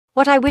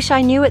What I wish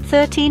I knew at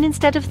 13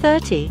 instead of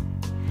 30.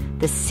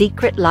 The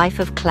secret life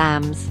of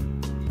clams.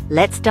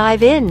 Let's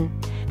dive in.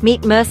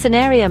 Meet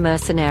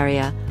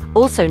mercenaria,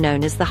 also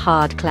known as the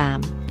hard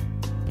clam.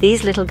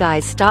 These little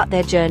guys start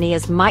their journey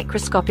as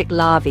microscopic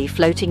larvae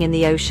floating in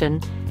the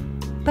ocean.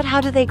 But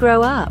how do they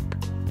grow up?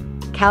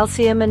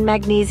 Calcium and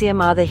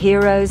magnesium are the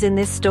heroes in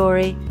this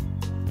story.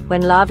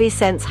 When larvae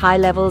sense high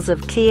levels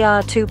of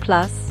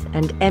Ca²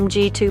 and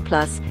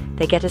Mg²,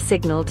 they get a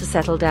signal to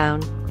settle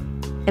down.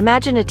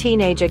 Imagine a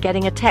teenager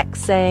getting a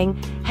text saying,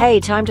 "Hey,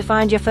 time to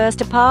find your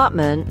first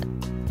apartment."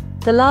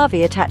 The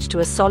larvae attach to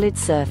a solid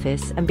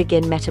surface and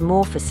begin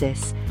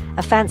metamorphosis,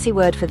 a fancy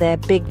word for their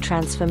big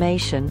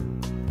transformation.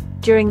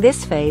 During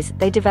this phase,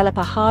 they develop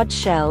a hard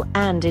shell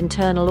and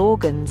internal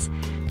organs,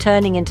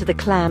 turning into the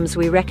clams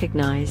we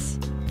recognize.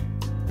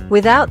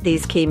 Without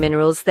these key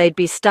minerals, they'd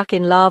be stuck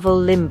in larval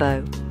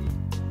limbo.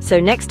 So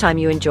next time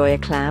you enjoy a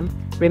clam,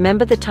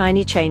 remember the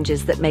tiny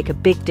changes that make a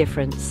big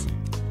difference.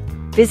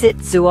 Visit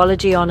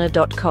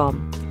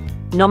zoologyhonor.com.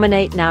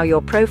 Nominate now your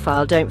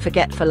profile, don't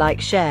forget, for like,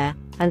 share,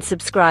 and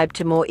subscribe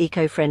to more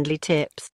eco-friendly tips.